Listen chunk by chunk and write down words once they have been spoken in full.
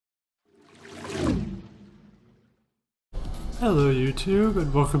Hello YouTube,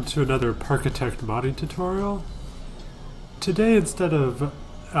 and welcome to another Parkitect Modding tutorial. Today, instead of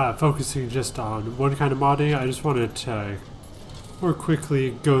focusing just on one kind of modding, I just wanted to more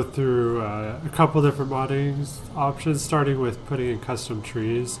quickly go through a couple different modding options, starting with putting in custom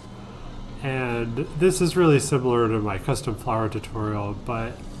trees. And this is really similar to my custom flower tutorial,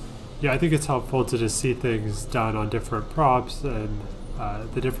 but yeah, I think it's helpful to just see things done on different props and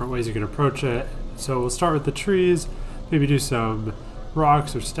the different ways you can approach it. So we'll start with the trees. Maybe do some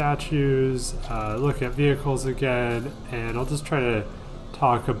rocks or statues, look at vehicles again, and I'll just try to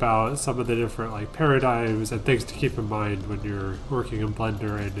talk about some of the different paradigms and things to keep in mind when you're working in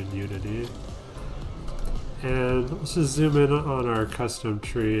Blender and in Unity. And let's just zoom in on our custom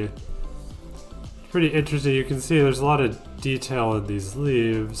tree. It's pretty interesting. You can see there's a lot of detail in these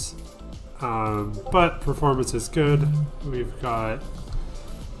leaves, but performance is good. We've got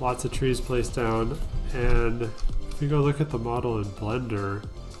lots of trees placed down, and if you go look at the model in Blender,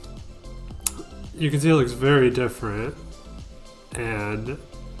 you can see it looks very different, and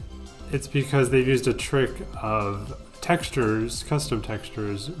it's because they've used a trick of textures, custom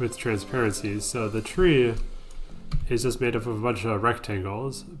textures with transparencies. So the tree is just made up of a bunch of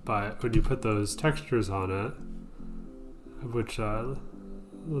rectangles, but when you put those textures on it, which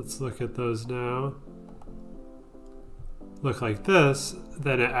let's look at those now, look like this,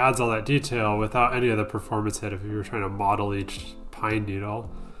 then it adds all that detail without any of the performance hit if you were trying to model each pine needle.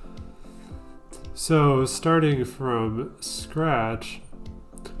 So starting from scratch,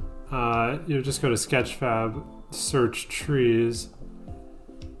 you just go to Sketchfab, search trees,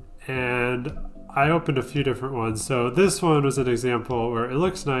 and I opened a few different ones. So this one was an example where it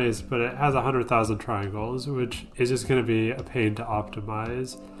looks nice, but it has 100,000 triangles, which is just going to be a pain to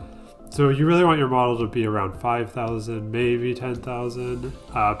optimize. So you really want your model to be around 5,000, maybe 10,000,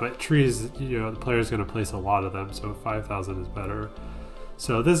 but trees, the player's going to place a lot of them, so 5,000 is better.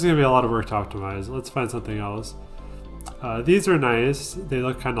 So this is going to be a lot of work to optimize. Let's find something else. These are nice. They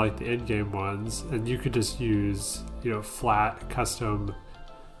look kind of like the in-game ones, and you could just use, flat custom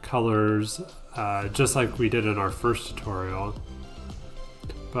colors, just like we did in our first tutorial.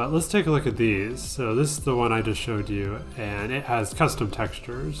 But let's take a look at these. So this is the one I just showed you, and it has custom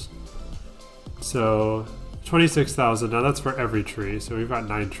textures. So 26,000, now that's for every tree, so we've got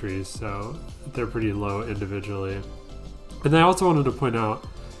 9 trees, so they're pretty low individually. And I also wanted to point out,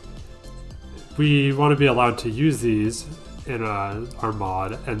 we want to be allowed to use these in our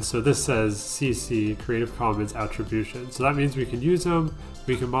mod, and so this says CC, Creative Commons Attribution. So that means we can use them,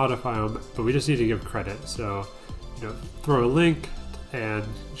 we can modify them, but we just need to give credit. So, throw a link and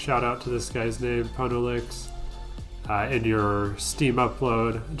shout out to this guy's name, Ponolix. In your Steam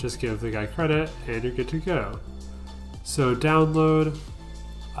upload, just give the guy credit and you're good to go. So download,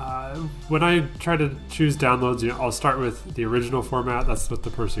 when I try to choose downloads, I'll start with the original format. That's what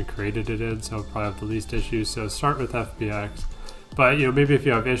the person created it in, so I'll probably have the least issues. So start with FBX, but maybe if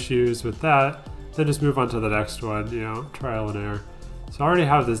you have issues with that, then just move on to the next one, trial and error. So I already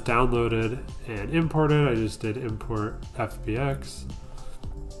have this downloaded and imported. I just did import FBX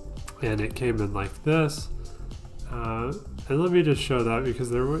and it came in like this. And let me just show that, because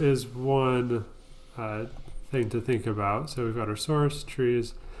there is one thing to think about. So we've got our source,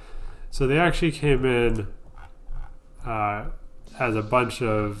 trees. So they actually came in as a bunch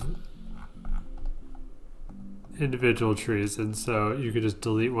of individual trees, and so you could just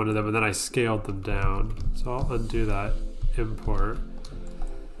delete one of them, and then I scaled them down. So I'll undo that import.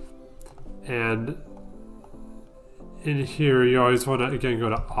 And in here, you always want to, again, go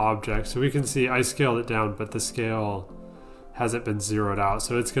to Object. So we can see I scaled it down, but the scale hasn't been zeroed out.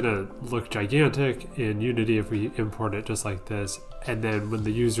 So it's going to look gigantic in Unity if we import it just like this. And then when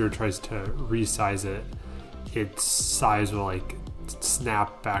the user tries to resize it, its size will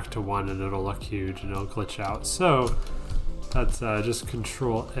snap back to 1 and it'll look huge and it'll glitch out. So that's just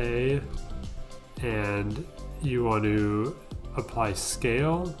Control A, and you want to apply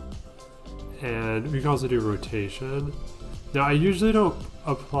scale. And we can also do rotation. Now I usually don't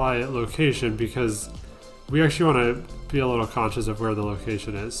apply location because we actually want to be a little conscious of where the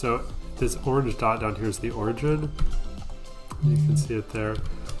location is. So this orange dot down here is the origin. You can see it there.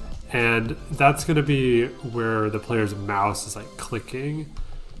 And that's going to be where the player's mouse is clicking.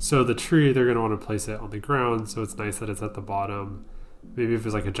 So the tree, they're going to want to place it on the ground, so it's nice that it's at the bottom. Maybe if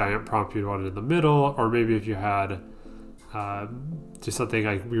it's a giant prompt, you'd want it in the middle, or maybe if you had just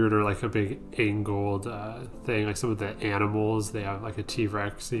something weirder, a big angled thing, some of the animals, they have a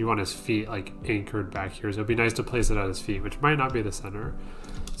T-Rex, so you want his feet anchored back here, so it'd be nice to place it at his feet, which might not be the center.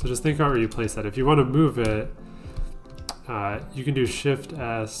 So just think about where you place that. If you want to move it, you can do Shift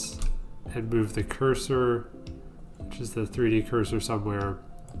S and move the cursor which is the 3D cursor somewhere.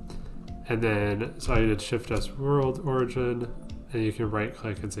 And then, so I did Shift S world origin, and you can right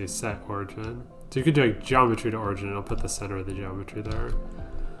click and say set origin. So you could do like geometry to origin, and I'll put the center of the geometry there.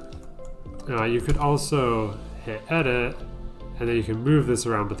 You could also hit edit, and then you can move this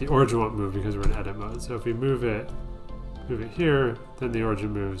around, but the origin won't move because we're in edit mode. So if we move it here, then the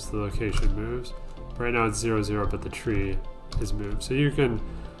origin moves, the location moves. Right now it's 0, 0, but the tree is moved. So you can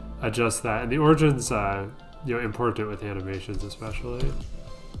adjust that, and the origin's important with animations especially.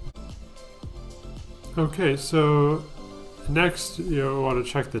 Okay, so next we want to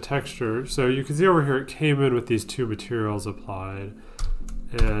check the texture. So you can see over here it came in with these two materials applied,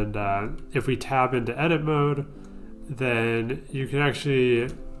 and if we tab into edit mode, then you can actually,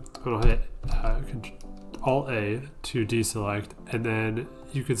 I'll hit Alt-A to deselect, and then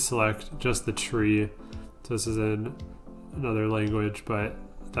you could select just the tree. So this is in another language, but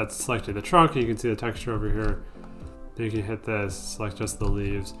that's selecting the trunk, and you can see the texture over here. Then you can hit this, select just the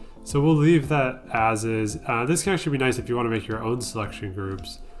leaves. So we'll leave that as is. This can actually be nice if you want to make your own selection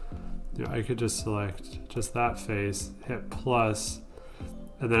groups. I could just select just that face, hit plus,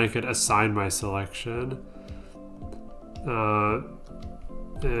 and then I could assign my selection.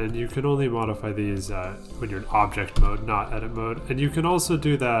 And you can only modify these when you're in object mode, not edit mode. And you can also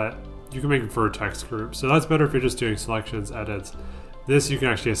do that, you can make vertex groups. So that's better if you're just doing selections, edits. This you can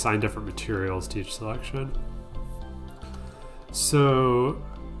actually assign different materials to each selection. So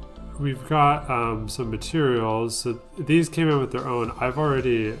we've got some materials. So these came in with their own. I've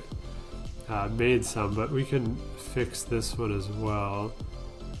already made some, but we can fix this one as well.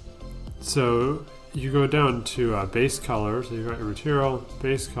 So you go down to base color, so you've got your material,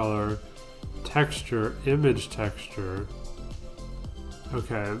 base color, texture, image texture.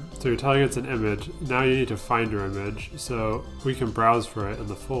 Okay, so you're telling it's an image. Now you need to find your image. So we can browse for it in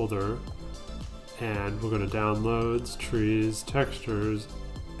the folder, and we'll go to downloads, trees, textures,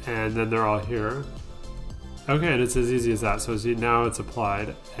 and then they're all here. Okay, and it's as easy as that. So see, now it's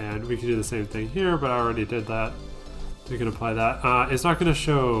applied, and we can do the same thing here, but I already did that. So you can apply that. It's not going to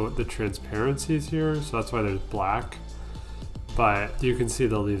show the transparencies here, so that's why there's black, but you can see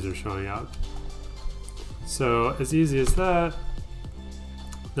the leaves are showing up. So as easy as that.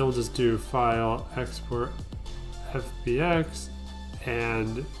 Then we'll just do File, Export, FBX,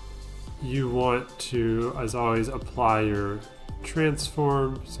 and you want to, as always, apply your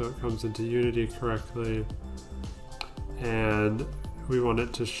transform so it comes into Unity correctly, and we want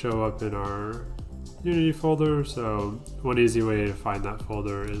it to show up in our Unity folder. So one easy way to find that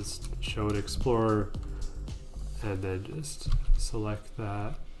folder is show in Explorer, and then just select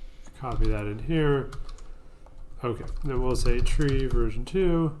that, copy that in here. Okay, then we'll say tree version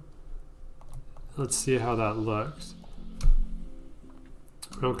 2. Let's see how that looks.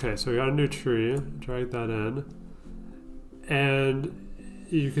 Okay, so we got a new tree, drag that in, and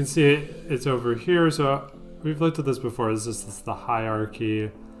you can see it's over here. So we've looked at this before. This is the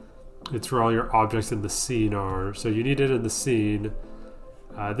hierarchy. It's where all your objects in the scene are. So you need it in the scene.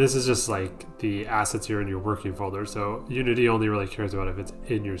 This is just like the assets here in your working folder. So Unity only really cares about if it's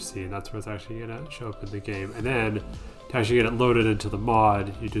in your scene. That's where it's actually gonna show up in the game. And then to actually get it loaded into the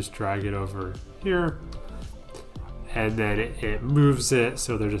mod, you just drag it over here, and then it moves it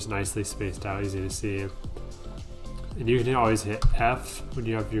so they're just nicely spaced out, easy to see. And you can always hit F when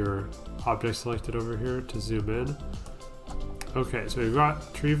you have your object selected over here to zoom in. Okay, so we've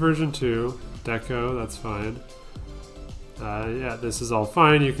got tree version 2, deco, that's fine. Yeah, this is all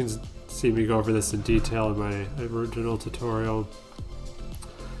fine. You can see me go over this in detail in my original tutorial.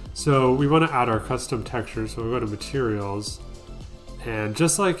 So we want to add our custom texture, so we'll go to materials, and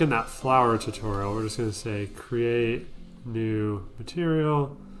just like in that flower tutorial, we're just going to say create new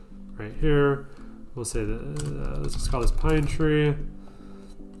material right here. We'll say that let's just call this pine tree.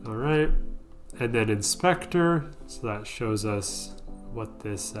 All right, and then inspector, so that shows us what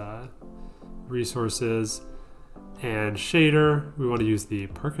this resource is. And shader, we want to use the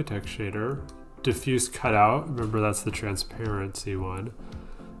Parkitect shader. Diffuse cutout, remember that's the transparency one.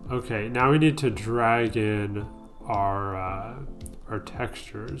 Okay, now we need to drag in our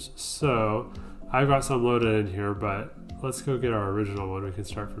textures. So I've got some loaded in here, but let's go get our original one. We can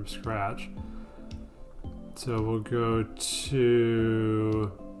start from scratch. So we'll go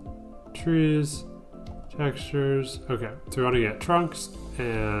to trees, textures. Okay, so we want to get trunks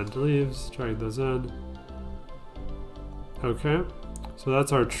and leaves, drag those in. Okay, so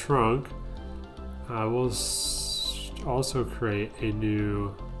that's our trunk. We'll also create a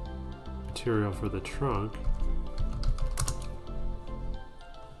new material for the trunk.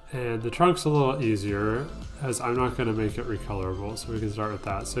 And the trunk's a little easier. as I'm not going to make it recolorable, so we can start with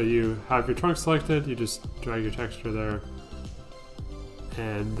that. So you have your trunk selected, you just drag your texture there,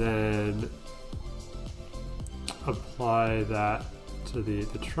 and then apply that to the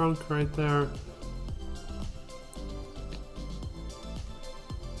trunk right there.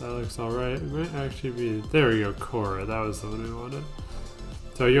 That looks alright. It might actually be, there we go, Cora, that was the one we wanted.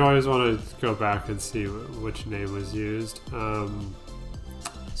 So you always want to go back and see which name was used.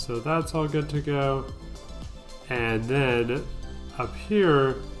 So that's all good to go. And then up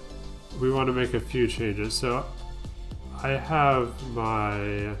here, we want to make a few changes. So I have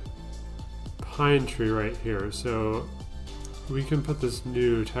my pine tree right here. So we can put this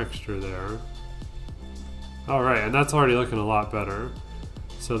new texture there. All right, and that's already looking a lot better.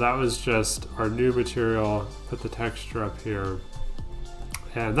 So that was just our new material, put the texture up here.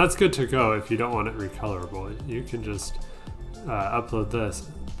 And that's good to go if you don't want it recolorable. You can just upload this.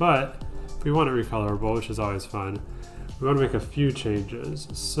 But if we want it recolorable, which is always fun, we want to make a few changes.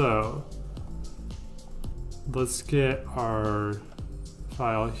 So let's get our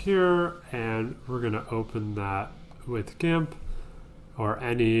file here, and we're going to open that with GIMP or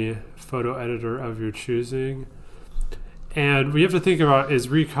any photo editor of your choosing. And we have to think about is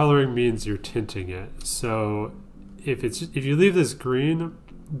recoloring means you're tinting it. So if you leave this green,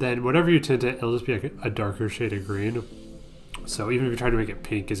 then whatever you tint it, it'll just be like a darker shade of green. So even if you're trying to make it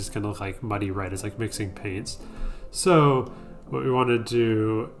pink, it's just gonna look like muddy red. It's like mixing paints. So what we want to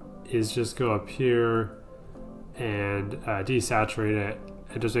do is just go up here and desaturate it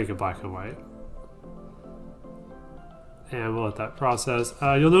and just make it black and white. And we'll let that process.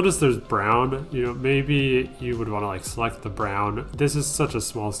 You'll notice there's brown. You know, maybe you would want to like select the brown. This is such a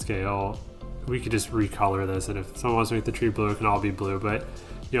small scale. We could just recolor this, and if someone wants to make the tree blue, it can all be blue. But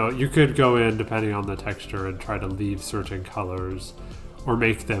you know, you could go in depending on the texture and try to leave certain colors, or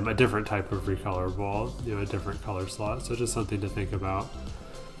make them a different type of recolorable. You know, a different color slot. So just something to think about.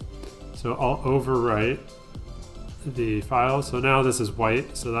 So I'll overwrite the file. So now this is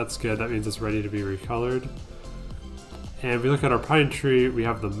white. So that's good. That means it's ready to be recolored. And if we look at our pine tree, we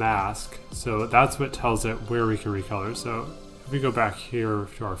have the mask. So that's what tells it where we can recolor. So if we go back here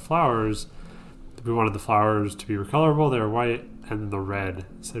to our flowers, we wanted the flowers to be recolorable, they're white, and then the red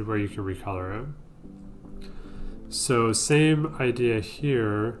said where you can recolor it. So same idea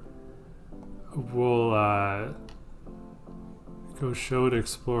here. We'll go show and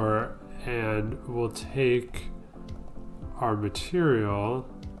explore, and we'll take our material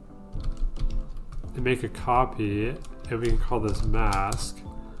and make a copy, and we can call this mask.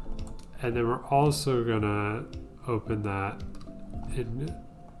 And then we're also gonna open that in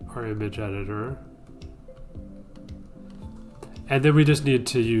our image editor. And then we just need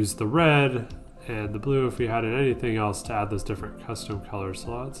to use the red and the blue if we had anything else to add those different custom color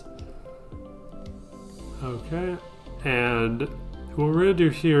slots. Okay, and what we're gonna do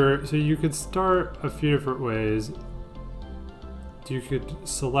here, so you could start a few different ways. You could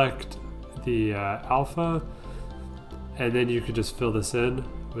select the alpha, and then you could just fill this in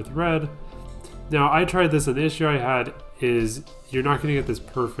with red. Now I tried this, and the issue I had is you're not gonna get this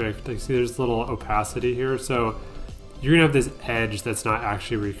perfect, like see there's a little opacity here, so you're gonna have this edge that's not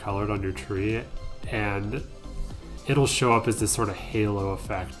actually recolored on your tree, and it'll show up as this sort of halo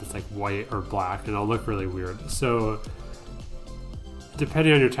effect that's like white or black, and it'll look really weird. So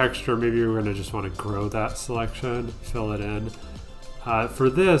depending on your texture, maybe you're gonna just wanna grow that selection, fill it in. For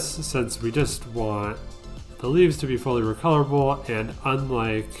this, since we just want the leaves to be fully recolorable, and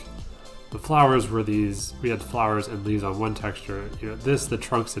unlike the flowers where we had flowers and leaves on one texture, you know, the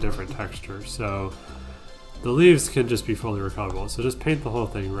trunk's a different texture, so the leaves can just be fully recolorable. So just paint the whole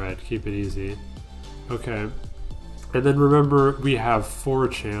thing red, keep it easy. Okay, and then remember we have 4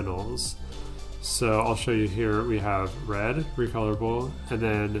 channels. So I'll show you here, we have red, recolorable, and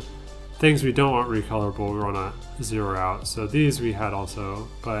then things we don't want recolorable, we wanna zero out. So these we had also,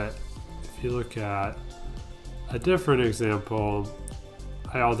 but if you look at a different example,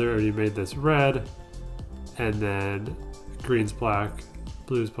 I already made this red, and then green's black,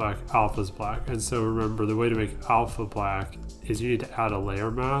 blue's black, alpha's black. And so remember, the way to make alpha black is you need to add a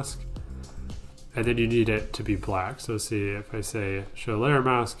layer mask, and then you need it to be black. So see, if I say show layer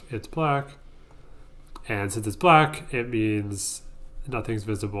mask, it's black. And since it's black, it means nothing's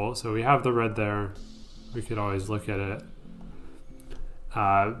visible. So we have the red there. We could always look at it.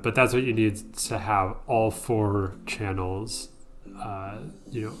 But that's what you need to have all 4 channels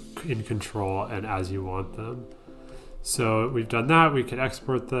you know, in control and as you want them. So we've done that. We can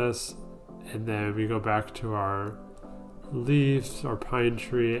export this, and then we go back to our leaves, our pine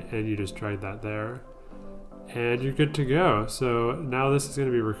tree, and you just drag that there. and you're good to go. So now this is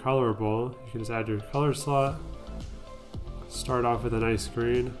going to be recolorable. You can just add your color slot, start off with a nice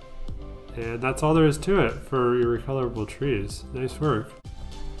green, and that's all there is to it for your recolorable trees. Nice work.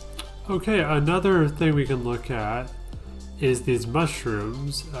 Okay, another thing we can look at is these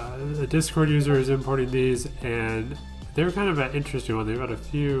mushrooms. A Discord user is importing these, and they're kind of an interesting one. They've got a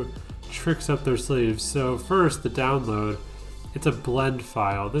few tricks up their sleeves. So first, the download. It's a blend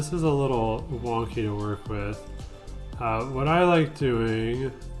file. This is a little wonky to work with. What I like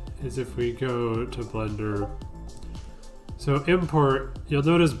doing is if we go to Blender, so import, you'll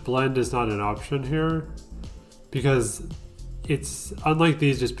notice blend is not an option here because it's unlike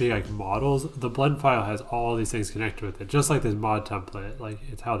these just being like models. The blend file has all these things connected with it, just like this mod template. Like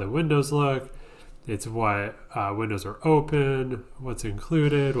it's how the windows look, it's what windows are open, what's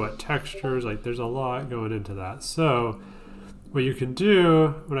included, what textures, like there's a lot going into that. So what you can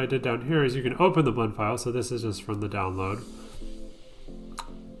do, what I did down here is you can open the blend file. So this is just from the download.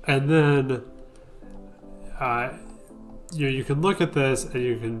 And then you can look at this and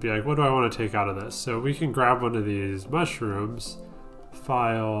you can be like, what do I want to take out of this? So we can grab one of these mushrooms,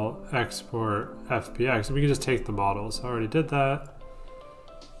 file, export, FBX, and we can just take the model. So I already did that.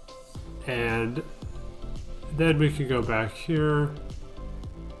 And then we can go back here.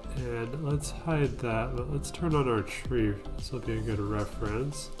 And let's hide that, but let's turn on our tree. This will be a good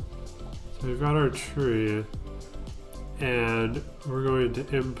reference. So we've got our tree, and we're going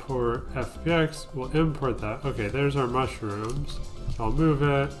to import FBX. We'll import that. Okay, there's our mushrooms. So I'll move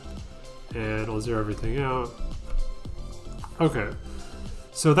it, and I'll zero everything out. Okay,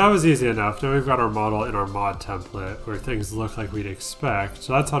 so that was easy enough. Now we've got our model in our mod template where things look like we'd expect.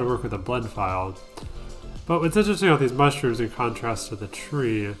 So that's how to work with a blend file. But what's interesting about these mushrooms in contrast to the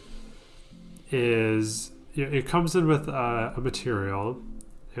tree is it comes in with a material.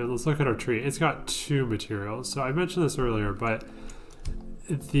 And let's look at our tree. It's got two materials. So I mentioned this earlier, but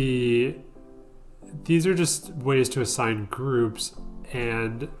these are just ways to assign groups.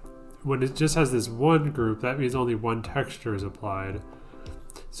 And when it just has this one group, that means only one texture is applied.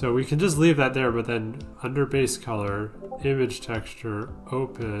 So we can just leave that there, but then under base color, image texture,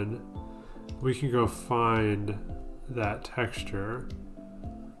 open, we can go find that texture.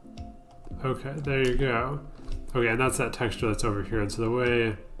 Okay, there you go. Okay, and that's that texture that's over here. And so the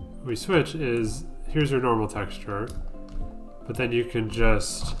way we switch is, here's your normal texture, but then you can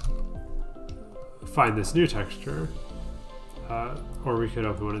just find this new texture. Or we could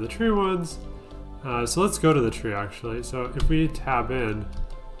open one of the tree ones. So let's go to the tree actually. So if we tab in,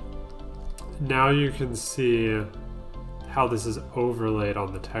 now you can see how this is overlaid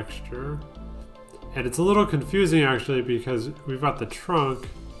on the texture. And it's a little confusing actually because we've got the trunk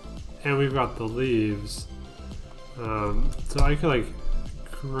and we've got the leaves. So I could like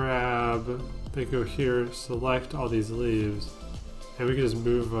grab, they go here, select all these leaves, and we can just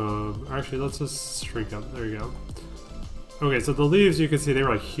move them. Actually, let's just shrink them. There you go. Okay, so the leaves, you can see they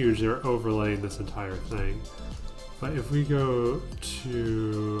were like huge. They were overlaying this entire thing. But if we go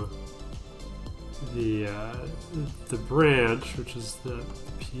to the branch, which is the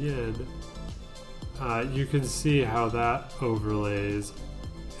PN, you can see how that overlays.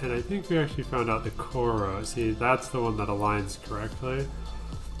 And I think we actually found out the Coro. See, that's the one that aligns correctly.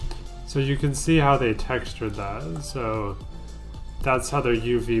 So you can see how they textured that. So that's how their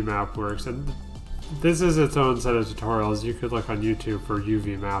UV map works. And this is its own set of tutorials. You could look on YouTube for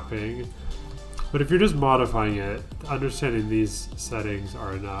UV mapping. But if you're just modifying it, understanding these settings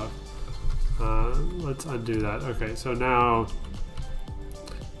are enough. Let's undo that. Okay, so now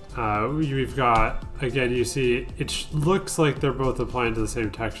we've got, again, you see it looks like they're both applying to the same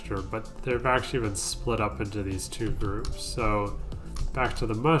texture, but they've actually been split up into these two groups. So back to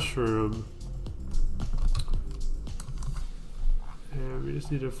the mushroom, and we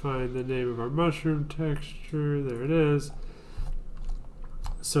just need to find the name of our mushroom texture. There it is.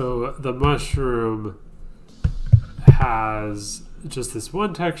 So the mushroom has just this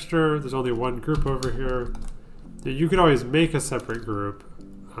one texture. There's only one group over here. You could always make a separate group,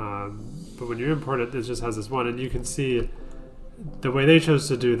 but when you import it, it just has this one. And you can see the way they chose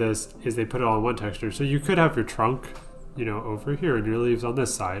to do this is they put it all in one texture. So you could have your trunk, you know, over here and your leaves on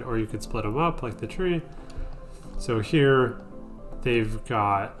this side, or you could split them up like the tree. So here they've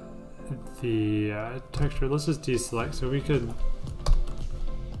got the texture. Let's just deselect so we could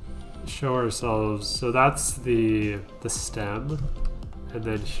show ourselves. So that's the stem, and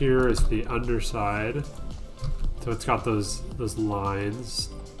then here is the underside. So it's got those lines,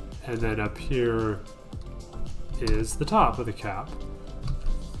 and then up here is the top of the cap.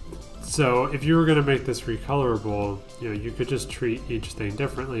 So if you were going to make this recolorable, you know, you could just treat each thing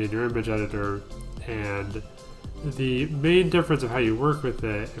differently in your image editor, and the main difference of how you work with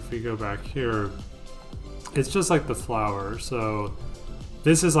it, if we go back here, it's just like the flower. So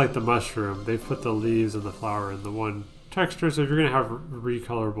this is like the mushroom. They put the leaves and the flower in the one texture. So if you're going to have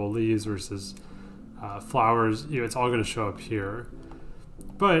recolorable leaves versus flowers, it's all going to show up here.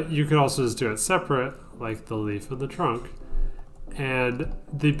 But you could also just do it separate, like the leaf and the trunk. And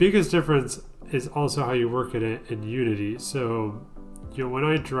the biggest difference is also how you work it in Unity. So when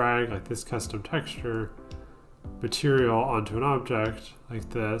I drag like this custom texture material onto an object like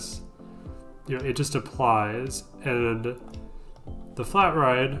this, it just applies. And the flat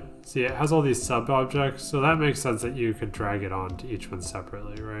ride, see, it has all these sub objects, so that makes sense that you could drag it on to each one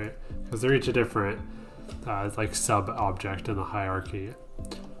separately, right? Because they're each a different like sub object in the hierarchy.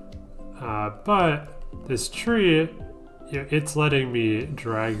 But this tree, it's letting me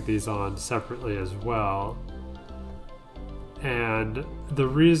drag these on separately as well. And the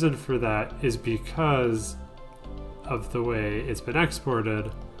reason for that is because of the way it's been exported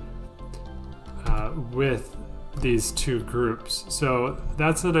with these two groups. So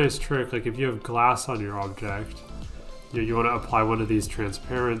that's a nice trick. Like if you have glass on your object, you want to apply one of these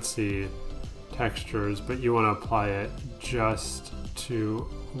transparency textures, but you want to apply it just to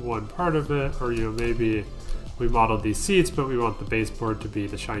one part of it, or maybe we modeled these seats, but we want the baseboard to be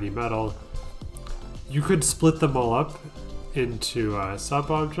the shiny metal. You could split them all up into sub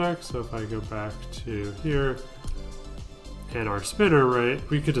objects. So if I go back to here and our spinner, right,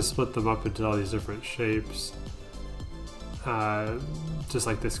 we could just split them up into all these different shapes, just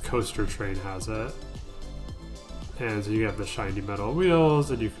like this coaster train has it. And so you have the shiny metal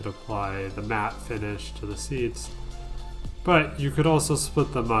wheels, and you could apply the matte finish to the seats. But you could also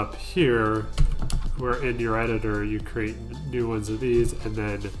split them up here, where in your editor you create new ones of these, and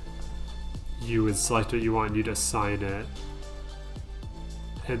then you would select what you want and you'd assign it.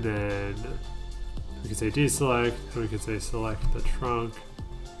 And then we could say deselect, and we could say select the trunk.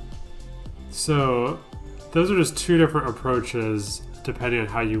 So those are just two different approaches depending on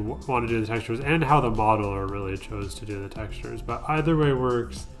how you want to do the textures and how the modeler really chose to do the textures. But either way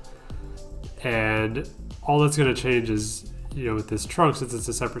works. And all that's going to change is, with this trunk, since it's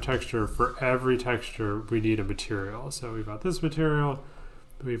a separate texture, for every texture we need a material. So we've got this material,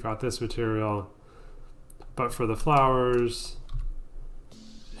 we've got this material, but for the flowers,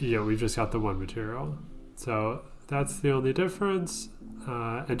 we've just got the one material. So that's the only difference.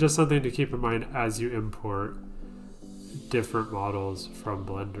 And just something to keep in mind as you import different models from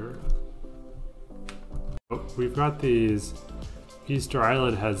Blender. We've got these Easter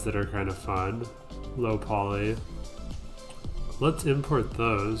Island heads that are kind of fun, low poly. Let's import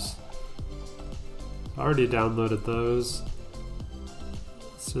those. I already downloaded those.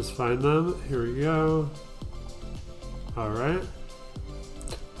 Let's just find them. Here we go. All right.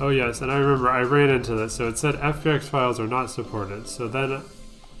 Oh yes, and I remember I ran into this. So it said FBX files are not supported. So then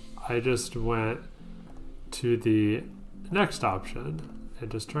I just went to the next option and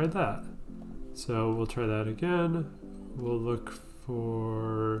just tried that. So we'll try that again. We'll look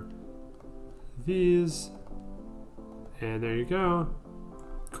for these, and there you go.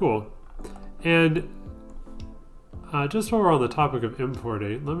 Cool. And just while we're on the topic of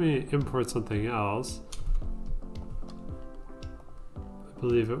importing, let me import something else. I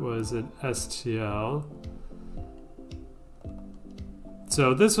believe it was an STL.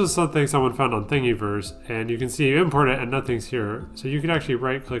 So this was something someone found on Thingiverse, and you can see you import it and nothing's here. So you can actually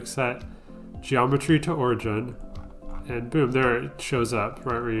right-click set geometry to origin, and boom, there it shows up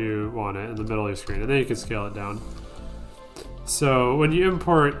right where you want it in the middle of your screen, and then you can scale it down. So when you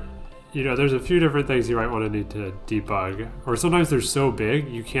import, there's a few different things you might want to need to debug, or sometimes they're so big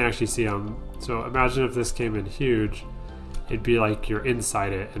you can't actually see them. So imagine if this came in huge, it'd be like you're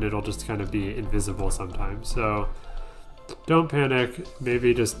inside it and it'll just kind of be invisible sometimes. So don't panic,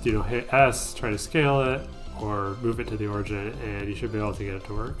 maybe just hit S, try to scale it, or move it to the origin, and you should be able to get it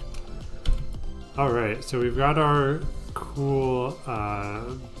to work. Alright, so we've got our cool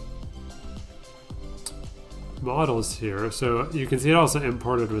models here. So you can see it also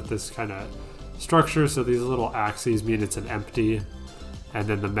imported with this kind of structure, so these little axes mean it's an empty, and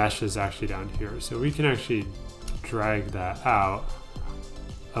then the mesh is actually down here. So we can actually drag that out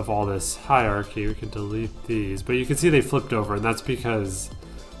of all this hierarchy. We can delete these, but you can see they flipped over, and that's because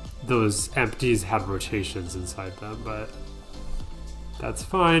those empties had rotations inside them, but that's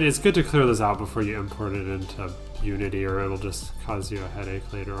fine. It's good to clear this out before you import it into Unity, or it'll just cause you a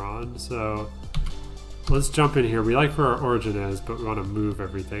headache later on. So let's jump in here. We like where our origin is, but we want to move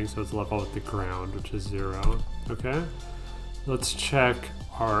everything so it's level with the ground, which is 0. Okay, let's check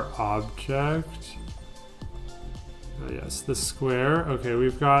our object. Yes, the square. Okay,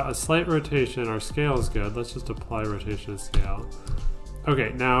 we've got a slight rotation. Our scale is good. Let's just apply rotation and scale.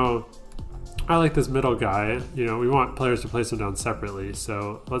 Okay, now I like this middle guy. You know, we want players to place him down separately,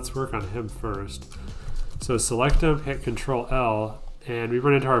 so let's work on him first. So select him, hit Control L, and we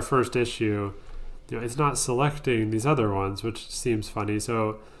run into our first issue. You know, it's not selecting these other ones, which seems funny.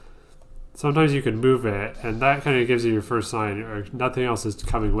 So sometimes you can move it, and that kind of gives you your first sign, or nothing else is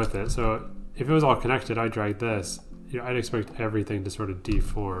coming with it. So if it was all connected, I drag this, you know, I'd expect everything to sort of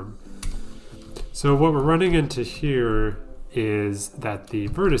deform. So what we're running into here is that the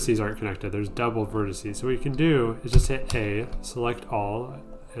vertices aren't connected. There's double vertices. So what you can do is just hit A, select all,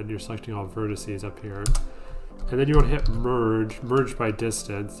 and you're selecting all vertices up here. And then you want to hit merge by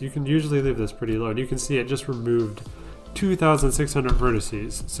distance. You can usually leave this pretty low, and you can see it just removed 2,600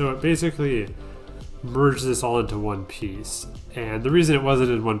 vertices. So it basically merged this all into one piece. And the reason it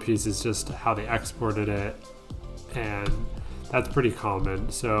wasn't in one piece is just how they exported it, and that's pretty common.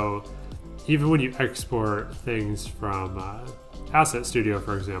 So even when you export things from Asset Studio,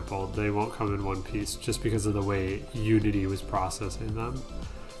 for example, they won't come in one piece just because of the way Unity was processing them.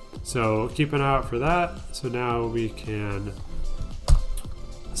 So keep an eye out for that. So now we can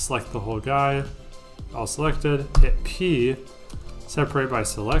select the whole guy, all selected, hit P, separate by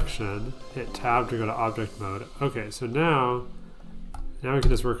selection, hit tab to go to object mode. Okay, so now we can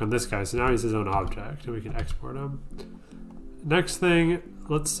just work on this guy. So now he's his own object and we can export him. Next thing,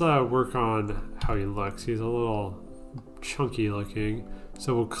 let's work on how he looks. He's a little chunky looking.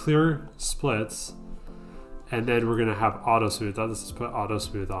 So we'll clear splits, and then we're gonna have auto smooth. Let's just put auto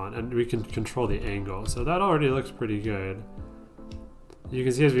smooth on, and we can control the angle. So that already looks pretty good. You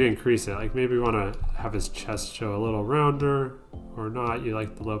can see as we increase it, like maybe we wanna have his chest show a little rounder or not. You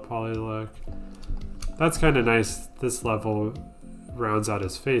like the low poly look. That's kind of nice. This level rounds out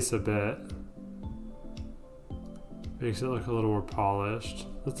his face a bit. Makes it look a little more polished.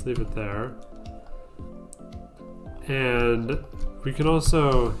 Let's leave it there. And we can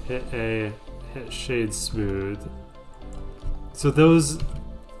also hit shade smooth. So those,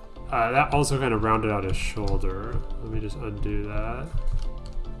 that also kind of rounded out his shoulder. Let me just undo that.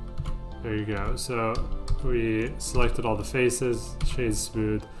 There you go. So we selected all the faces, shade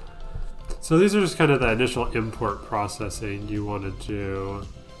smooth. So these are just kind of the initial import processing you want to do.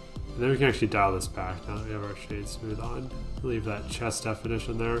 And then we can actually dial this back now that we have our shade smooth on. Leave that chest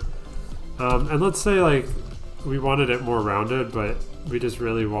definition there. And let's say like we wanted it more rounded, but we just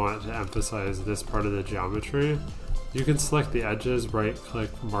really want to emphasize this part of the geometry. You can select the edges, right click,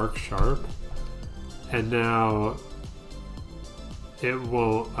 mark sharp, and now it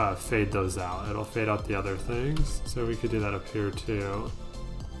won't fade those out. It'll fade out the other things. So we could do that up here too.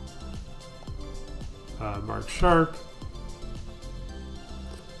 Mark sharp.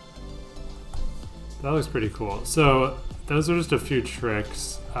 That looks pretty cool. So those are just a few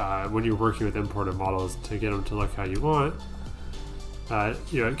tricks when you're working with imported models to get them to look how you want.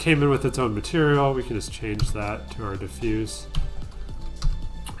 You know, it came in with its own material. We can just change that to our diffuse.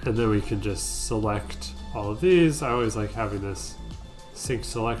 And then we can just select all of these. I always like having this sync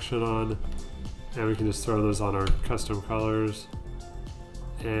selection on. And we can just throw those on our custom colors.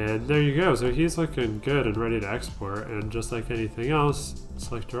 And there you go. So he's looking good and ready to export. And just like anything else,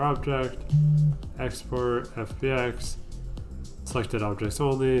 select your object, export, FBX, selected objects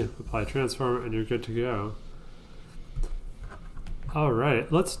only, apply transform, and you're good to go. All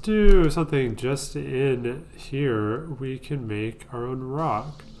right, let's do something just in here. We can make our own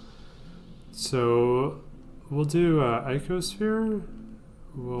rock. So we'll do icosphere.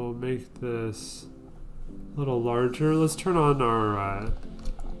 We'll make this a little larger. Let's turn on our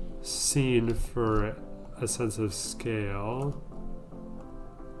scene for a sense of scale.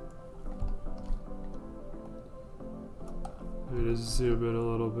 Let me just zoom in a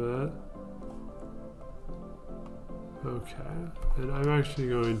little bit. Okay, and I'm actually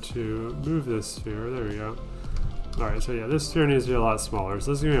going to move this sphere. There we go. All right, so yeah, this sphere needs to be a lot smaller.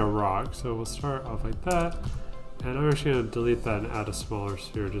 So this is gonna be a rock. So we'll start off like that. And I'm actually gonna delete that and add a smaller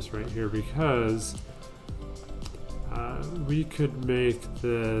sphere just right here because we could make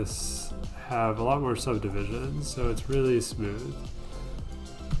this have a lot more subdivisions. So it's really smooth.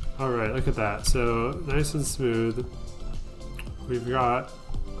 All right, look at that. So nice and smooth. We've got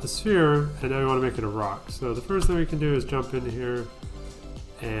a sphere, and now we want to make it a rock. So the first thing we can do is jump in here,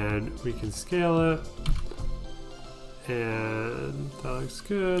 and we can scale it, and that looks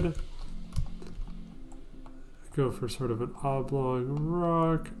good. Go for sort of an oblong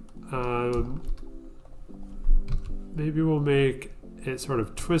rock. Maybe we'll make it sort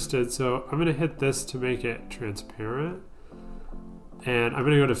of twisted, so I'm going to hit this to make it transparent. And I'm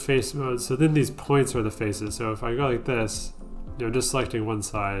going to go to face mode. So then these points are the faces. So if I go like this, just selecting one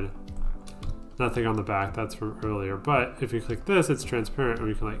side, nothing on the back, that's from earlier. But if you click this, it's transparent and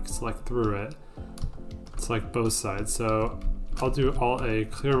we can like select through it. Select both sides. So I'll do Alt A,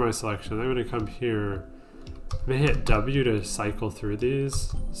 clear my selection. I'm going to come here. I'm going to hit W to cycle through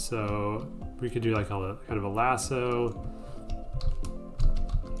these. So we could do like a kind of a lasso.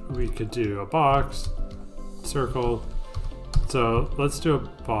 We could do a box, circle. So let's do a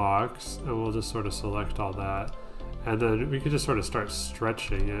box and we'll just sort of select all that. And then we could just sort of start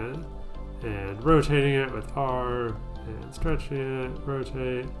stretching it and rotating it with R and stretching it,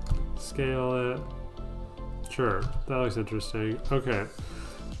 rotate, scale it. Sure, that looks interesting. Okay.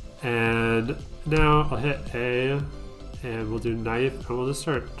 And now I'll hit A and we'll do knife and we'll just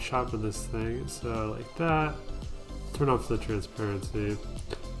start chopping this thing. So like that, turn off the transparency.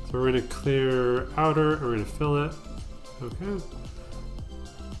 So we're gonna clear outer and we're gonna fill it. Okay.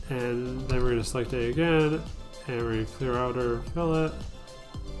 And then we're gonna select A again and we're gonna clear outer, fill it.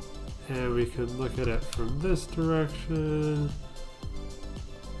 And we can look at it from this direction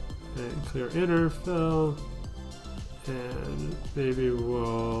and clear inner, fill. And maybe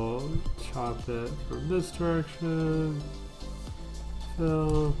we'll chop it from this direction,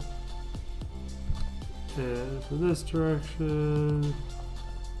 fill, and from this direction,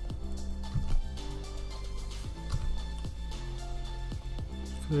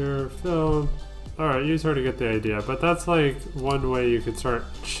 clear, fill. Alright, you sort of get the idea, but that's like one way you could start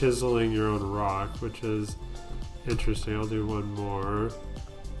chiseling your own rock, which is interesting. I'll do one more.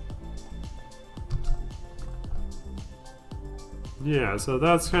 Yeah, so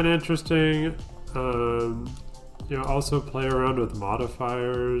that's kind of interesting. Also play around with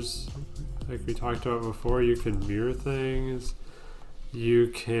modifiers. Like we talked about before, you can mirror things. You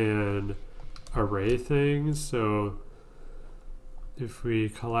can array things. So if we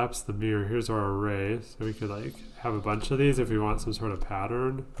collapse the mirror, here's our array. So we could like have a bunch of these if we want some sort of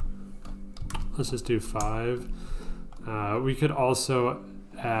pattern. Let's just do 5. We could also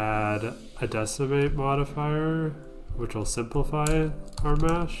add a decimate modifier, which will simplify our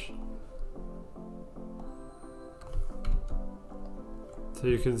mesh. So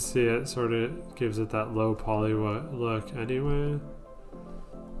you can see it sort of gives it that low poly look anyway.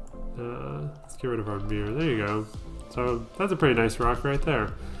 Let's get rid of our mirror. There you go. So that's a pretty nice rock right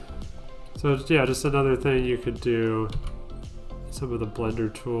there. So yeah, just another thing you could do. Some of the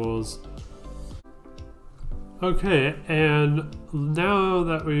Blender tools. Okay, and now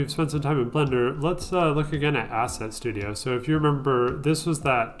that we've spent some time in Blender, let's look again at Asset Studio. So if you remember, this was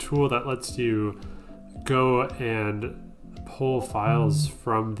that tool that lets you go and pull files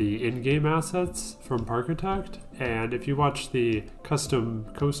from the in-game assets from Parkitect. And if you watch the custom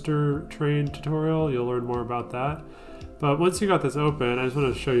coaster train tutorial, you'll learn more about that. But once you got this open, I just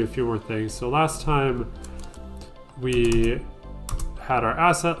want to show you a few more things. So last time we had our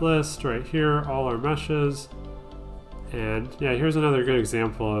asset list right here, all our meshes. And yeah, here's another good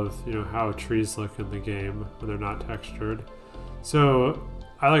example of how trees look in the game when they're not textured. So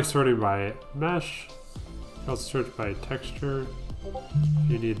I like sorting by mesh. You can also sort by texture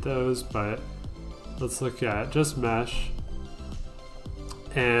if you need those, but let's look at just mesh.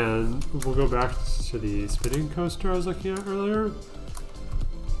 And we'll go back to the spinning coaster I was looking at earlier.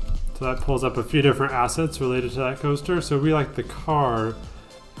 So that pulls up a few different assets related to that coaster. So we like the car.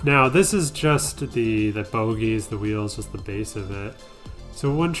 Now this is just the bogies, the wheels, just the base of it.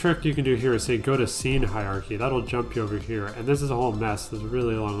 So one trick you can do here is say go to scene hierarchy. That'll jump you over here. And this is a whole mess. There's a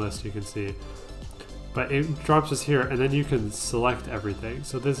really long list you can see. But it drops us here and then you can select everything.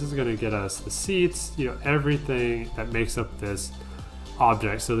 So this is gonna get us the seats, everything that makes up this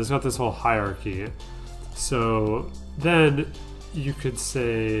object. So there's got this whole hierarchy. So then you could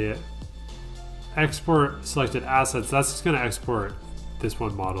say export selected assets. That's just gonna export this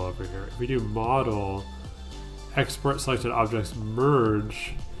one model over here. If we do model, export selected objects,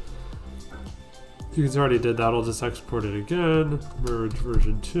 merge, you can see I already did that. I'll just export it again, merge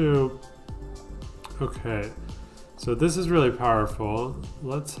version 2. Okay, so this is really powerful.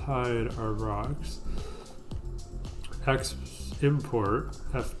 Let's hide our rocks. Import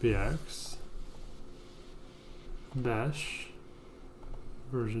FBX, mesh,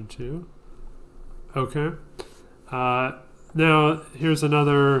 version 2. Okay. Now, here's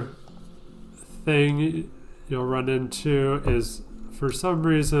another thing you'll run into is for some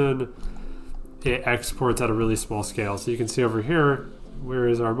reason it exports at a really small scale. So you can see over here, where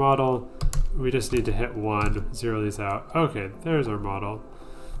is our model? We just need to hit 1, 0 these out. Okay, there's our model.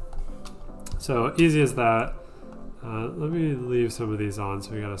 So easy as that. Let me leave some of these on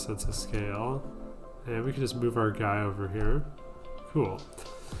so we got a sense of scale. And we can just move our guy over here. Cool.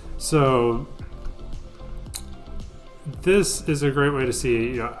 So this is a great way to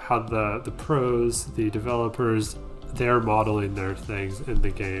see, how the pros, the developers, they're modeling their things in the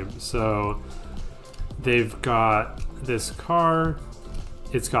game. So they've got this car,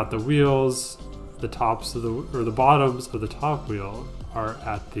 it's got the wheels, the tops of the bottoms of the top wheel are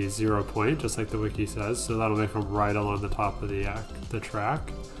at the 0 point, just like the wiki says. So that'll make them right along the top of the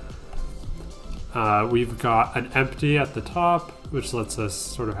track. We've got an empty at the top, which lets us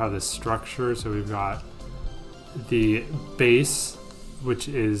sort of have this structure. So we've got the base, which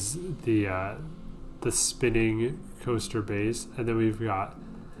is the spinning coaster base, and then we've got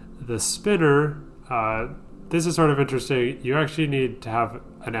the spinner. This is sort of interesting. You actually need to have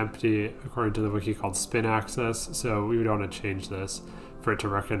an empty, according to the wiki, called spin axis. So we would want to change this for it to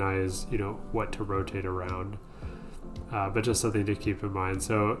recognize, what to rotate around. But just something to keep in mind.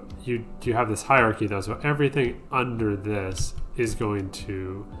 So you have this hierarchy though. So everything under this is going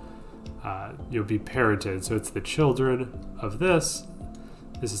to be parented. So it's the children of this.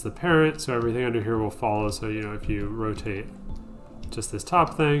 This is the parent. So everything under here will follow. So if you rotate just this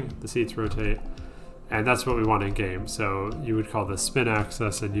top thing, the seats rotate. And that's what we want in game. So you would call this spin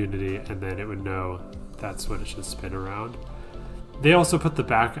axis in Unity, and then it would know that's what it should spin around. They also put the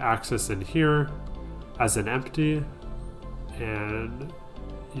back axis in here as an empty, and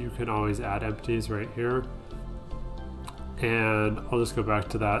you can always add empties right here. And I'll just go back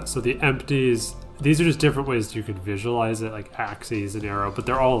to that. So the empties, these are just different ways you can visualize it, like axes and arrow, but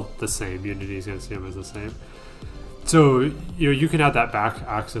they're all the same. Unity is going to see them as the same. So you can add that back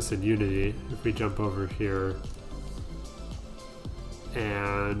axis in Unity. If we jump over here,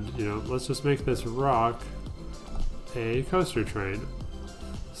 and let's just make this rock a coaster train.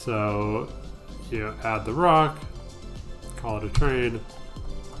 So add the rock, call it a train.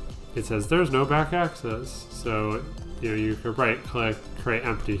 It says there's no back axis, so you could right click, create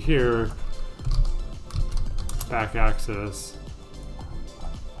empty here, back axis,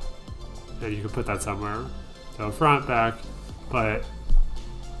 and you can put that somewhere. So front, back, but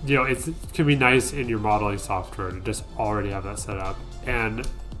it can be nice in your modeling software to just already have that set up. And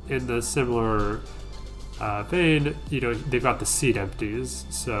in the similar vein, they've got the seat empties.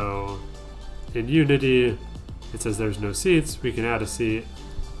 So in Unity, it says there's no seats. We can add a seat,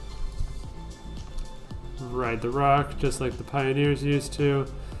 ride the rock just like the pioneers used to.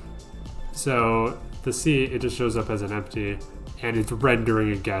 So the seat, it just shows up as an empty. And it's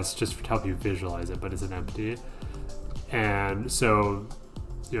rendering a guess just to help you visualize it, but it's an empty. And so,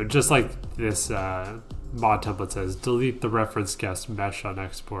 just like this mod template says, delete the reference guest mesh on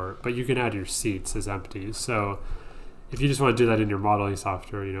export, but you can add your seats as empties. So if you just want to do that in your modeling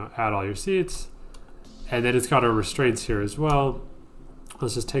software, add all your seats. And then it's got our restraints here as well.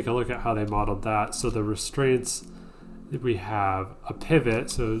 Let's just take a look at how they modeled that. So the restraints, we have a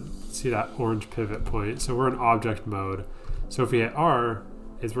pivot. So see that orange pivot point. So we're in object mode. So if we hit R,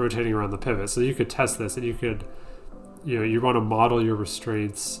 it's rotating around the pivot. So you could test this, and you could, you want to model your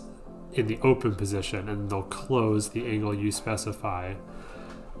restraints in the open position, and they'll close the angle you specify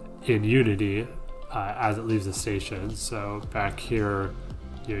in Unity as it leaves the station. So back here,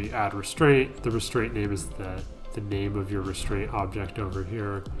 you add restraint. The restraint name is the name of your restraint object over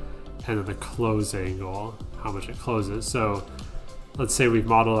here, and then the close angle, how much it closes. So let's say we've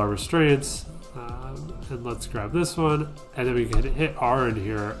modeled our restraints. And let's grab this one, and then we can hit R in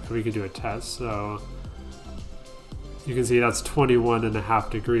here, and we can do a test. So you can see that's 21.5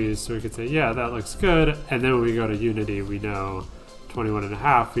 degrees. So we could say, yeah, that looks good. And then when we go to Unity, we know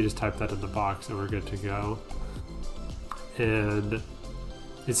 21.5. We just type that in the box, and we're good to go. And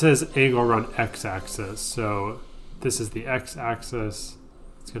it says angle around x-axis. So this is the x-axis.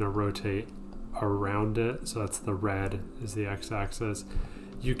 It's going to rotate around it. So that's the red is the x-axis.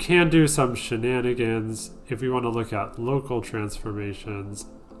 You can do some shenanigans if we want to look at local transformations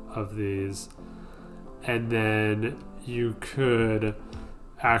of these. And then you could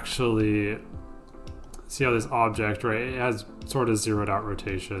actually see how this object, right, it has sort of zeroed out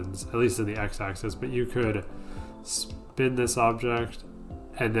rotations, at least in the x-axis, but you could spin this object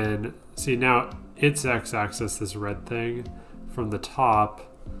and then see now its x-axis, this red thing from the top.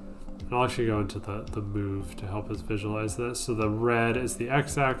 And I'll actually go into the move to help us visualize this. So the red is the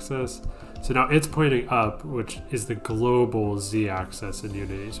x-axis. So now it's pointing up, which is the global z-axis in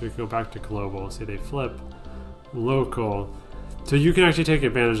Unity. So we can go back to global, see they flip, local. So you can actually take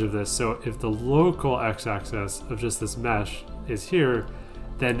advantage of this. So if the local x-axis of just this mesh is here,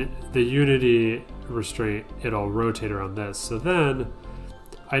 then the Unity restraint, it'll rotate around this. So then,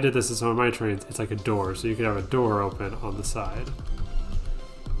 I did this in some of my trains, it's like a door. So you could have a door open on the side.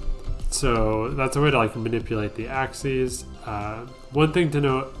 So that's a way to like manipulate the axes. One thing to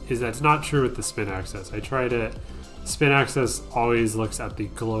note is that's not true with the spin axis. I tried it. Spin axis always looks at the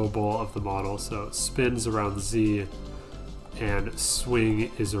global of the model, so spins around Z and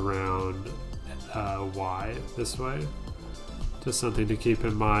swing is around Y this way. Just something to keep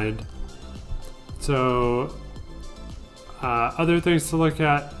in mind. So other things to look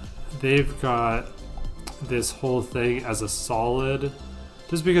at, they've got this whole thing as a solid,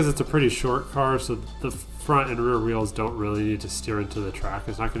 just because it's a pretty short car, so the front and rear wheels don't really need to steer into the track.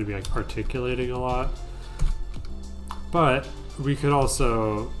 It's not going to be like articulating a lot. But we could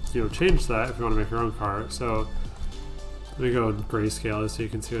also, change that if you want to make your own car. So let me go in grayscale so you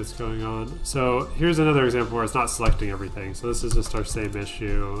can see what's going on. So here's another example where it's not selecting everything. So this is just our same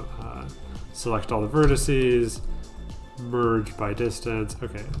issue. Select all the vertices, merge by distance.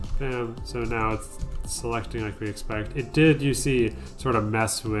 Okay, bam. So now it's selecting like we expect. It did, you see, sort of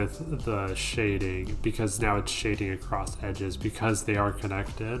mess with the shading because now it's shading across edges because they are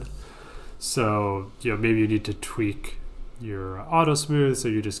connected. So, maybe you need to tweak your auto smooth, so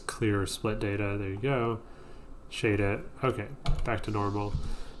you just clear split data. There you go. Shade it. Okay, back to normal.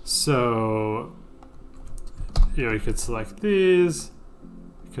 So, you could select these.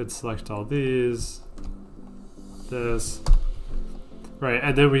 You could select all these. This. Right,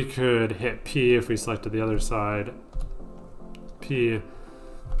 and then we could hit P if we selected the other side. P.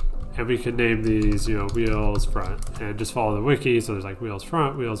 And we could name these, wheels front, and just follow the wiki. So there's like wheels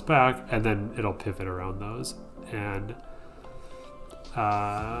front, wheels back, and then it'll pivot around those. And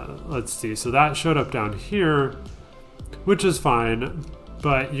let's see, so that showed up down here, which is fine,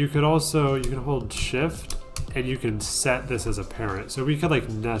 but you can hold shift and you can set this as a parent. So we could like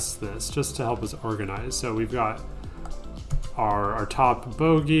nest this just to help us organize. So we've got our top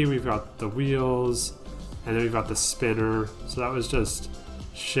bogey, we've got the wheels, and then we've got the spinner. So that was just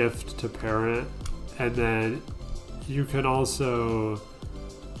shift to parent. And then you can also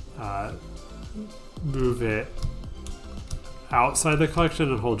move it outside the collection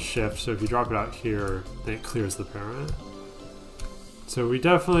and hold shift. So if you drop it out here, then it clears the parent. So we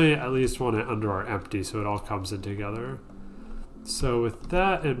definitely at least want it under our empty so it all comes in together. So with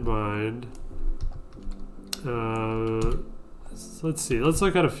that in mind, let's see, let's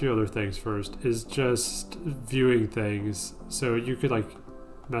look at a few other things first, is just viewing things. So you could like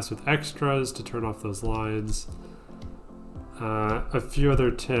mess with extras to turn off those lines. A few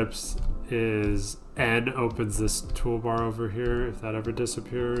other tips is N opens this toolbar over here if that ever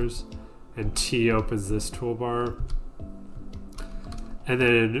disappears, and T opens this toolbar. And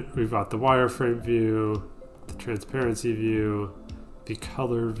then we've got the wireframe view, the transparency view, the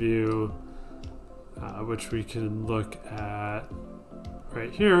color view, which we can look at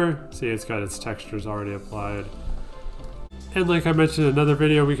right here. See, it's got its textures already applied. And like I mentioned in another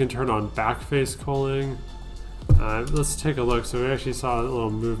video, we can turn on backface culling. Let's take a look. So we actually saw a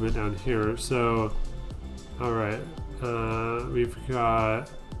little movement down here. So, all right, we've got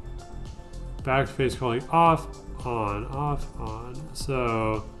backface culling off, on, off, on.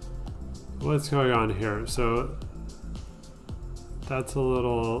 So what's going on here? So that's a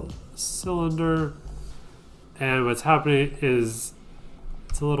little cylinder. And what's happening is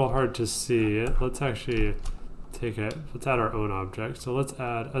it's a little hard to see. Let's actually take it. Let's add our own object. So let's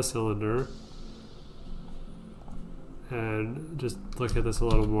add a cylinder. And just look at this a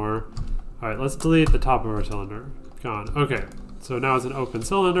little more. All right, let's delete the top of our cylinder. Gone. Okay, so now it's an open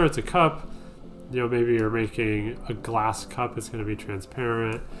cylinder. It's a cup. Maybe you're making a glass cup. It's going to be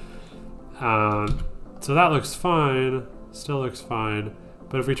transparent. So that looks fine. Still looks fine.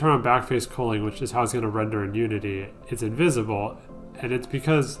 But if we turn on backface culling, which is how it's going to render in Unity, it's invisible. And it's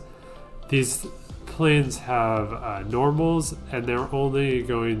because these planes have normals, and they're only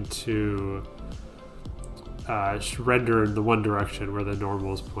going to render in the one direction where the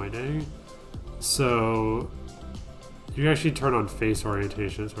normal is pointing. So you actually turn on face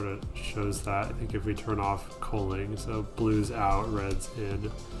orientation, it sort of shows that. I think if we turn off culling, so blue's out, red's in.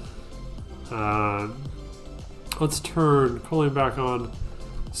 Let's turn culling back on.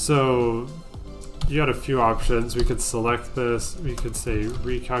 So you got a few options. We could select this. We could say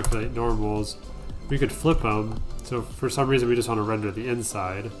recalculate normals. We could flip them. So for some reason we just want to render the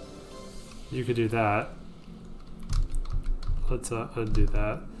inside. You could do that. Let's undo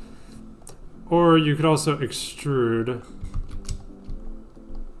that. Or you could also extrude.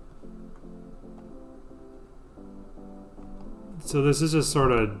 So this is just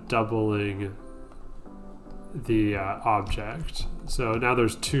sort of doubling the object. So now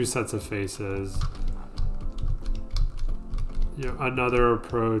there's two sets of faces. Another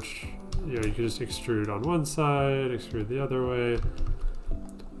approach, you could just extrude on one side, extrude the other way.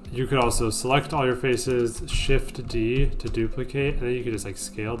 You could also select all your faces, Shift D to duplicate, and then you could just like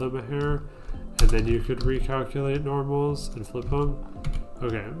scale them a hair, and then you could recalculate normals and flip them.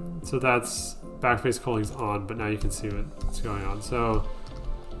 Okay, so that's backface culling's on, but now you can see what's going on. So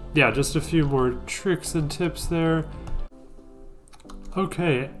yeah, just a few more tricks and tips there.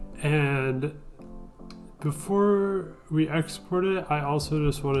 Okay, and before we export it, I also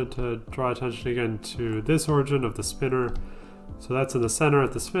just wanted to draw attention again to this origin of the spinner. So that's in the center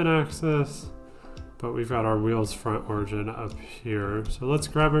at the spin axis, but we've got our wheels front origin up here. So let's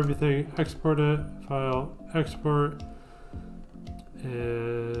grab everything, export it, file, export,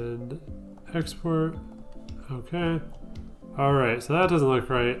 and export. Okay. All right, so that doesn't look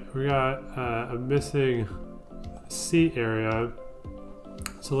right. We got a missing seat area.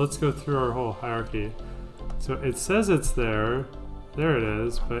 So let's go through our whole hierarchy. So it says it's there. There it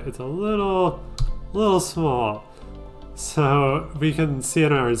is, but it's a little small. So we can see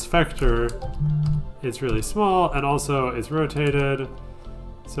in our inspector, it's really small, and also it's rotated.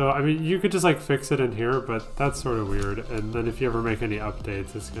 So, I mean, you could just like fix it in here, but that's sort of weird. And then if you ever make any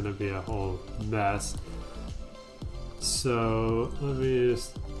updates, it's gonna be a whole mess. So let me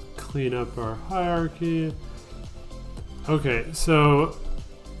just clean up our hierarchy. Okay, so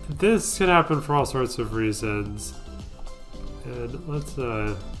this can happen for all sorts of reasons. And let's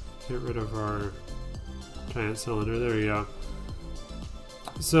get rid of our giant cylinder. There you go.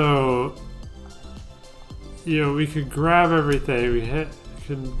 So, you know, we could grab everything. We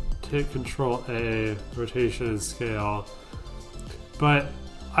can hit Control A, rotation and scale. But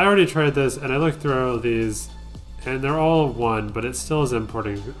I already tried this and I looked through all of these and they're all one, but it still is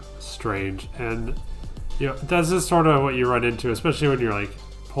importing strange. And you know, that's just sort of what you run into, especially when you're like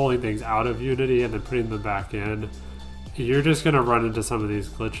pulling things out of Unity and then putting them back in. You're just gonna run into some of these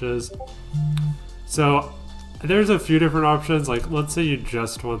glitches. So there's a few different options. Like let's say you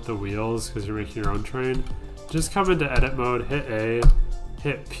just want the wheels because you're making your own train. Just come into edit mode, hit A,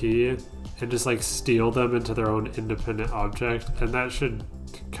 hit P, and just like steal them into their own independent object. And that should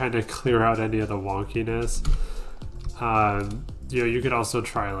kind of clear out any of the wonkiness. You know, you could also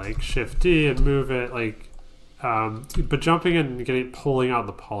try like Shift D and move it like, but jumping in and pulling out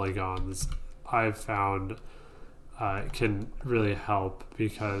the polygons, I've found can really help,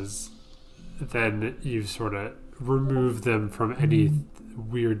 because then you sort of remove them from any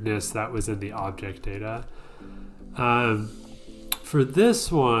weirdness that was in the object data. For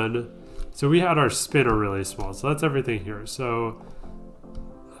this one, so we had our spinner really small, so that's everything here. So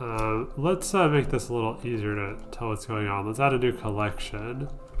let's make this a little easier to tell what's going on. Let's add a new collection.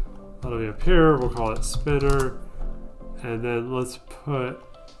 That'll be up here. We'll call it spinner. And then let's put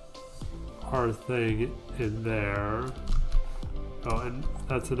our thing in there. Oh, and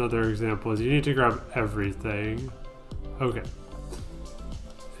that's another example, is you need to grab everything. Okay.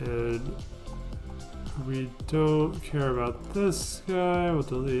 And we don't care about this guy. We'll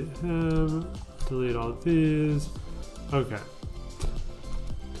delete him. Delete all these. Okay.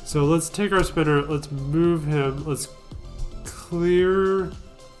 So let's take our spinner, let's move him, let's clear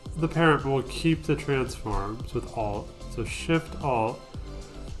the parent, but we'll keep the transforms with Alt. So Shift Alt.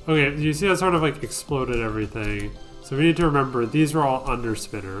 Okay, you see I sort of like exploded everything. So we need to remember these are all under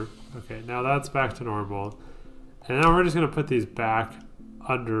spinner. Okay, now that's back to normal. And now we're just gonna put these back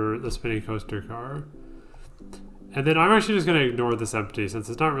under the spinning coaster car. And then I'm actually just gonna ignore this empty since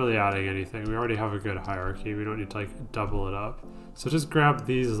it's not really adding anything. We already have a good hierarchy. We don't need to like double it up. So just grab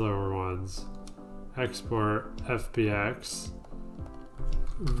these lower ones. Export FBX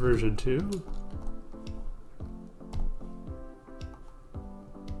version 2.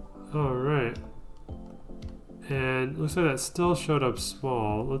 All right. And looks like that still showed up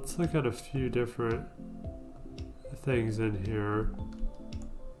small. Let's look at a few different things in here.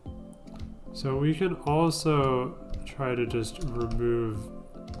 So we can also try to just remove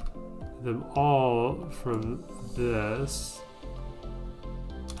them all from this.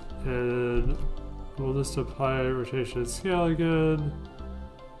 And we'll just apply rotation and scale again.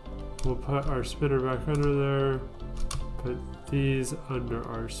 We'll put our spinner back under there. Put these under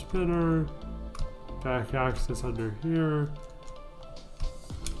our spinner. Back axis under here.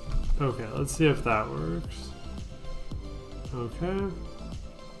 Okay, let's see if that works. Okay.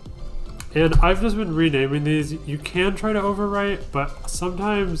 And I've just been renaming these. You can try to overwrite, but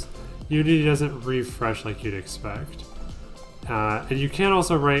sometimes Unity doesn't refresh like you'd expect. And you can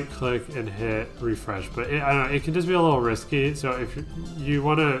also right click and hit refresh, but I don't know, it can just be a little risky. So if you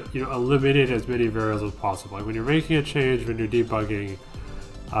want to eliminate as many variables as possible, like when you're making a change, when you're debugging,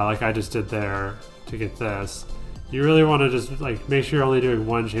 like I just did there to get this, you really want to just like make sure you're only doing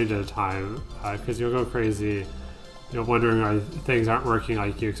one change at a time, because you'll go crazy wondering why things aren't working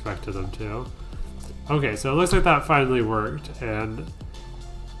like you expected them to. Okay, so it looks like that finally worked, and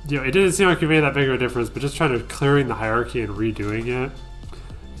it didn't seem like it made that big of a difference, but just trying to clearing the hierarchy and redoing it,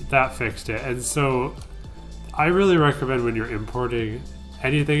 that fixed it. And so I really recommend when you're importing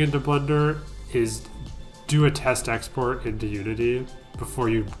anything into Blender is do a test export into Unity before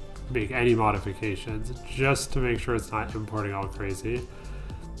you make any modifications, just to make sure it's not importing all crazy.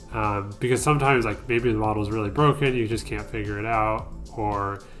 Because sometimes like maybe the model is really broken, you just can't figure it out,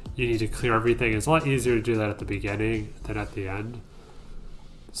 or you need to clear everything. It's a lot easier to do that at the beginning than at the end.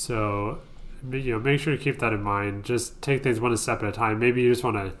 So make sure to keep that in mind. Just take things one step at a time. Maybe you just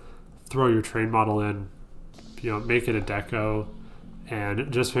want to throw your train model in, make it a deco,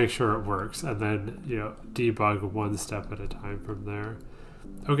 and just make sure it works, and then debug one step at a time from there.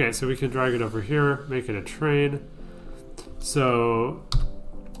 Okay, so we can drag it over here, make it a train. So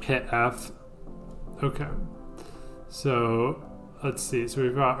hit F. Okay, so let's see. So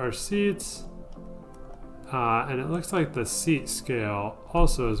we've got our seats, and it looks like the seat scale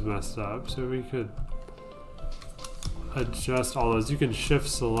also is messed up. So we could adjust all those. You can shift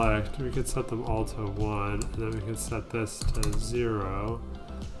select. We could set them all to 1, and then we could set this to 0.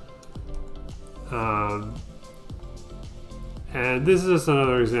 And this is just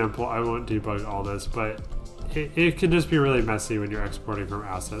another example. I won't debug all this, but it can just be really messy when you're exporting from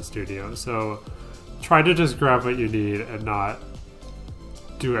Asset Studio. So try to just grab what you need and not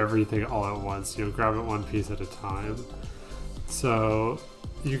do everything all at once. Grab it one piece at a time. So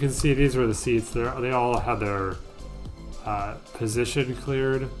you can see these were the seats. They all had their position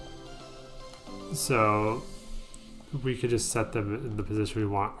cleared. So we could just set them in the position we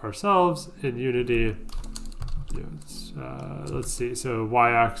want ourselves in Unity. Let's see, so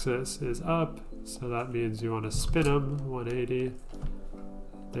y-axis is up, so that means you want to spin them 180.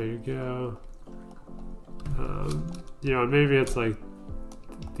 There you go. And maybe it's like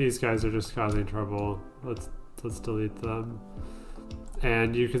these guys are just causing trouble. Let's delete them.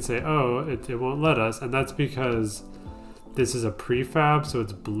 And you can say, oh, it won't let us, and that's because this is a prefab, so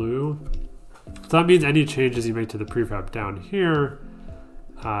it's blue. So that means any changes you make to the prefab down here,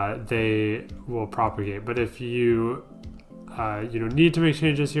 they will propagate. But if you need to make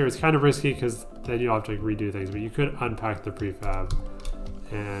changes here, it's kind of risky because then you'll have to redo things. But you could unpack the prefab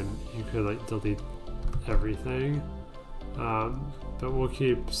and you could delete everything. But we'll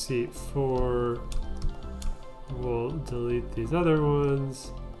keep seat 4. We'll delete these other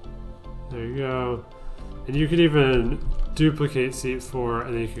ones. There you go. And you could even duplicate seat 4,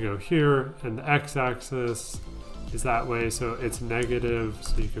 and then you can go here, and the x-axis is that way, so it's negative,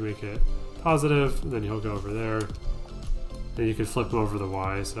 so you can make it positive, and then he'll go over there. Then you can flip him over the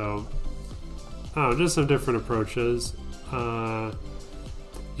y, so just some different approaches.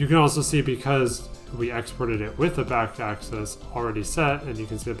 You can also see, because we exported it with the back axis already set, and you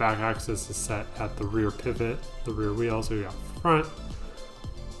can see the back axis is set at the rear pivot, the rear wheel, so we got front,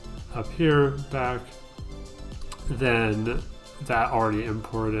 up here, back, then that already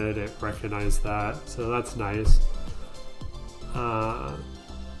imported, it recognized that, so that's nice.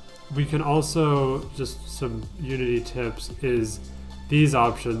 We can also, just some Unity tips, is these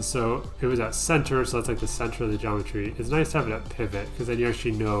options. So it was at center, so that's like the center of the geometry. It's nice to have it at pivot, because then you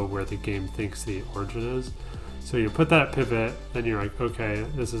actually know where the game thinks the origin is. So you put that at pivot, then you're like, okay,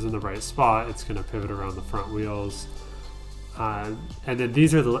 this is in the right spot, it's going to pivot around the front wheels. And then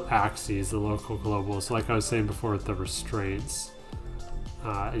these are the axes, the local global. So like I was saying before with the restraints,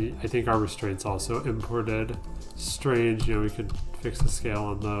 I think our restraints also imported. Strange, we could fix the scale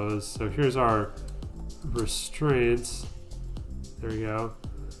on those. So here's our restraints. There we go.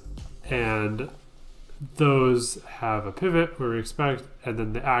 And those have a pivot where we expect, and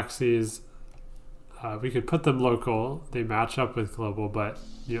then the axes, we could put them local. They match up with global, but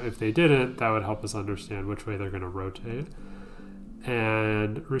if they didn't, that would help us understand which way they're going to rotate.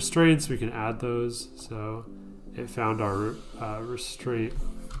 And restraints, we can add those. So it found our restraint,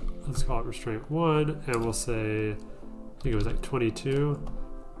 let's call it restraint 1, and we'll say, I think it was like 22.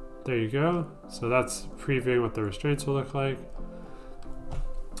 There you go. So that's previewing what the restraints will look like.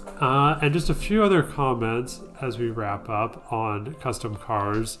 And just a few other comments as we wrap up on custom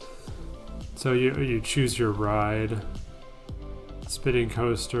cars. So you choose your ride, spinning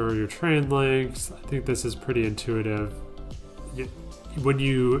coaster, your train links. I think this is pretty intuitive. When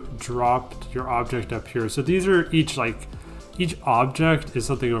you dropped your object up here, so these are each object is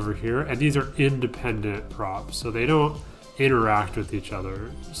something over here, and these are independent props, so they don't interact with each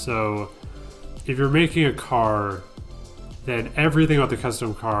other. So if you're making a car, then everything about the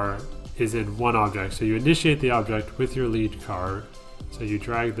custom car is in one object. So you initiate the object with your lead car. So you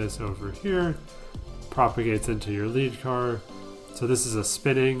drag this over here, propagates into your lead car. So this is a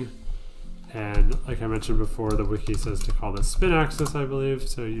spinning, and like I mentioned before, the wiki says to call this spin axis, I believe.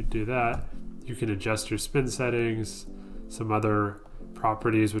 So you do that. You can adjust your spin settings, some other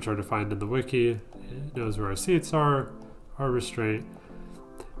properties which are defined in the wiki. It knows where our seats are, our restraint,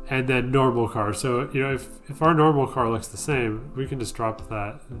 and then normal car. So, you know, if our normal car looks the same, we can just drop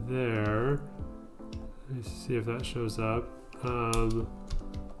that there. Let me see if that shows up.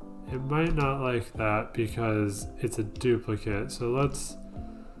 It might not like that because it's a duplicate. So let's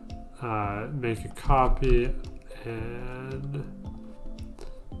make a copy, and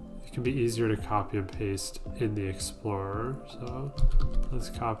it can be easier to copy and paste in the Explorer. So let's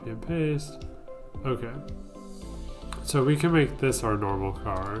copy and paste. Okay. So we can make this our normal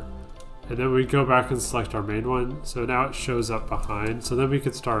car, and then we go back and select our main one. So now it shows up behind. So then we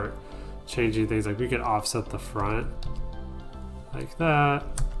could start changing things, like we could offset the front like that,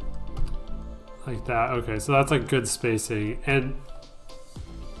 like that. Okay, so that's like good spacing, and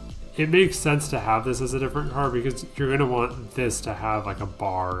it makes sense to have this as a different car because you're going to want this to have like a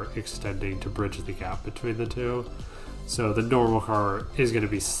bar extending to bridge the gap between the two. So the normal car is going to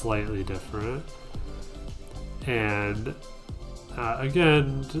be slightly different. And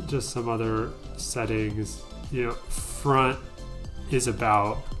again, just some other settings. You know, front is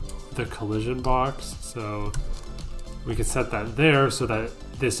about the collision box, so we can set that there so that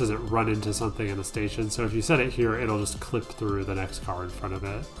this doesn't run into something in the station. So if you set it here, it'll just clip through the next car in front of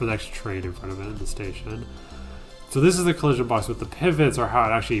it, or the next train in front of it in the station. So this is the collision box, but the pivots are how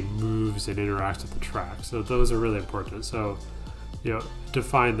it actually moves and interacts with the track. So those are really important. So, you know,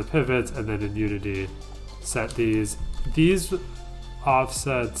 define the pivots, and then in Unity, set these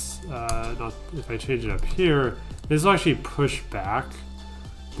offsets. Not if I change it up here, this will actually push back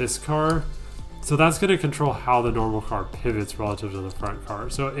this car. So that's going to control how the normal car pivots relative to the front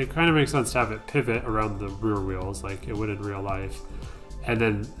car. So it kind of makes sense to have it pivot around the rear wheels like it would in real life, and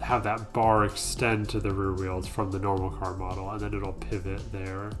then have that bar extend to the rear wheels from the normal car model, and then it'll pivot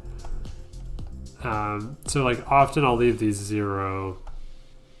there. So like often I'll leave these 0,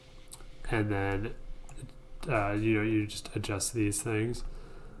 and then you know, you just adjust these things.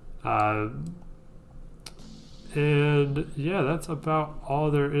 And yeah, that's about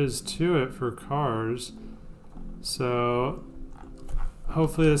all there is to it for cars. So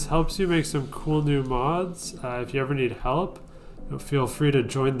hopefully this helps you make some cool new mods. If you ever need help, feel free to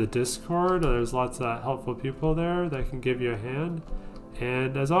join the Discord. There's lots of helpful people there that can give you a hand.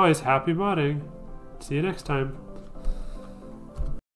 And as always, happy modding. See you next time.